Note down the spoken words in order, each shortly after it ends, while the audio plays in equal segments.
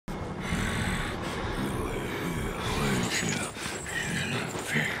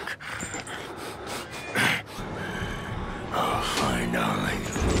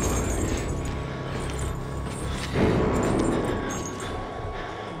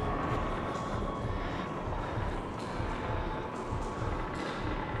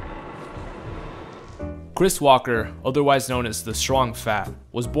Chris Walker, otherwise known as the Strong Fat,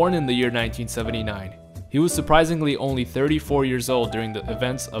 was born in the year 1979. He was surprisingly only 34 years old during the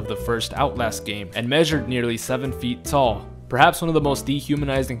events of the first Outlast game and measured nearly 7 feet tall. Perhaps one of the most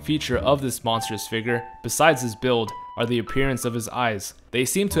dehumanizing feature of this monstrous figure, besides his build, are the appearance of his eyes. They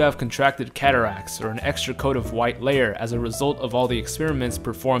seem to have contracted cataracts or an extra coat of white layer as a result of all the experiments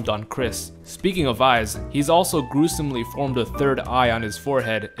performed on Chris. Speaking of eyes, he's also gruesomely formed a third eye on his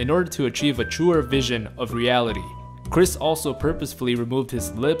forehead in order to achieve a truer vision of reality. Chris also purposefully removed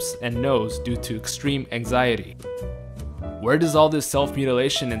his lips and nose due to extreme anxiety. Where does all this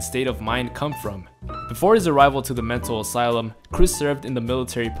self-mutilation and state of mind come from? Before his arrival to the mental asylum, Chris served in the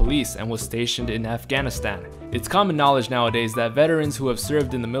military police and was stationed in Afghanistan. It's common knowledge nowadays that veterans who have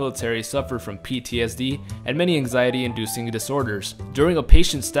served in the military suffer from PTSD and many anxiety-inducing disorders. During a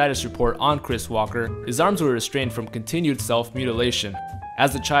patient status report on Chris Walker, his arms were restrained from continued self-mutilation.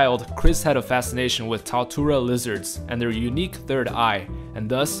 As a child, Chris had a fascination with Tautura lizards and their unique third eye, and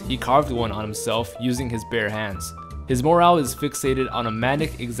thus he carved one on himself using his bare hands. His morale is fixated on a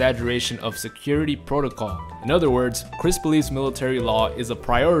manic exaggeration of security protocol. In other words, Chris believes military law is a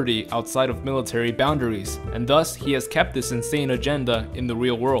priority outside of military boundaries, and thus he has kept this insane agenda in the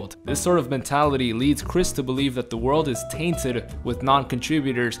real world. This sort of mentality leads Chris to believe that the world is tainted with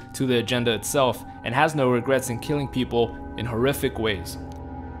non-contributors to the agenda itself and has no regrets in killing people in horrific ways.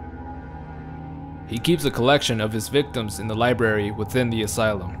 He keeps a collection of his victims in the library within the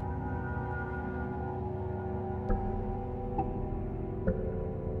asylum.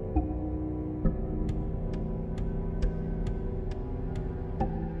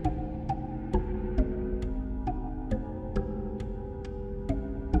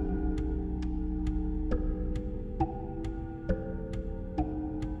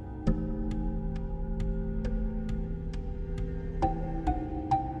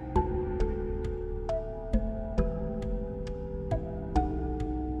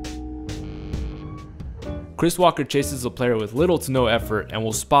 Chris Walker chases a player with little to no effort and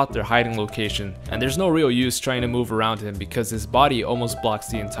will spot their hiding location, and there's no real use trying to move around him because his body almost blocks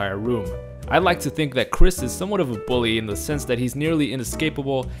the entire room. I'd like to think that Chris is somewhat of a bully in the sense that he's nearly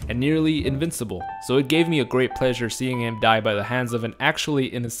inescapable and nearly invincible, so it gave me a great pleasure seeing him die by the hands of an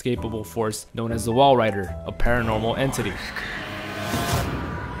actually inescapable force known as the Wall Rider, a paranormal entity.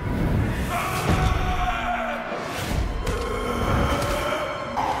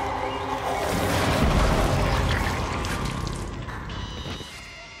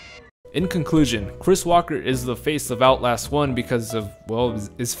 In conclusion, Chris Walker is the face of Outlast 1 because of, well,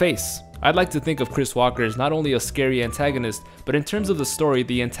 his face. I'd like to think of Chris Walker as not only a scary antagonist, but in terms of the story,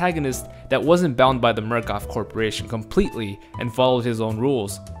 the antagonist that wasn't bound by the Murkoff Corporation completely and followed his own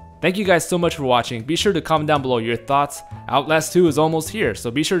rules. Thank you guys so much for watching. Be sure to comment down below your thoughts. Outlast 2 is almost here,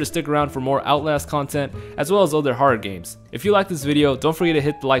 so be sure to stick around for more Outlast content as well as other horror games. If you like this video, don't forget to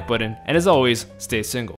hit the like button, and as always, stay single.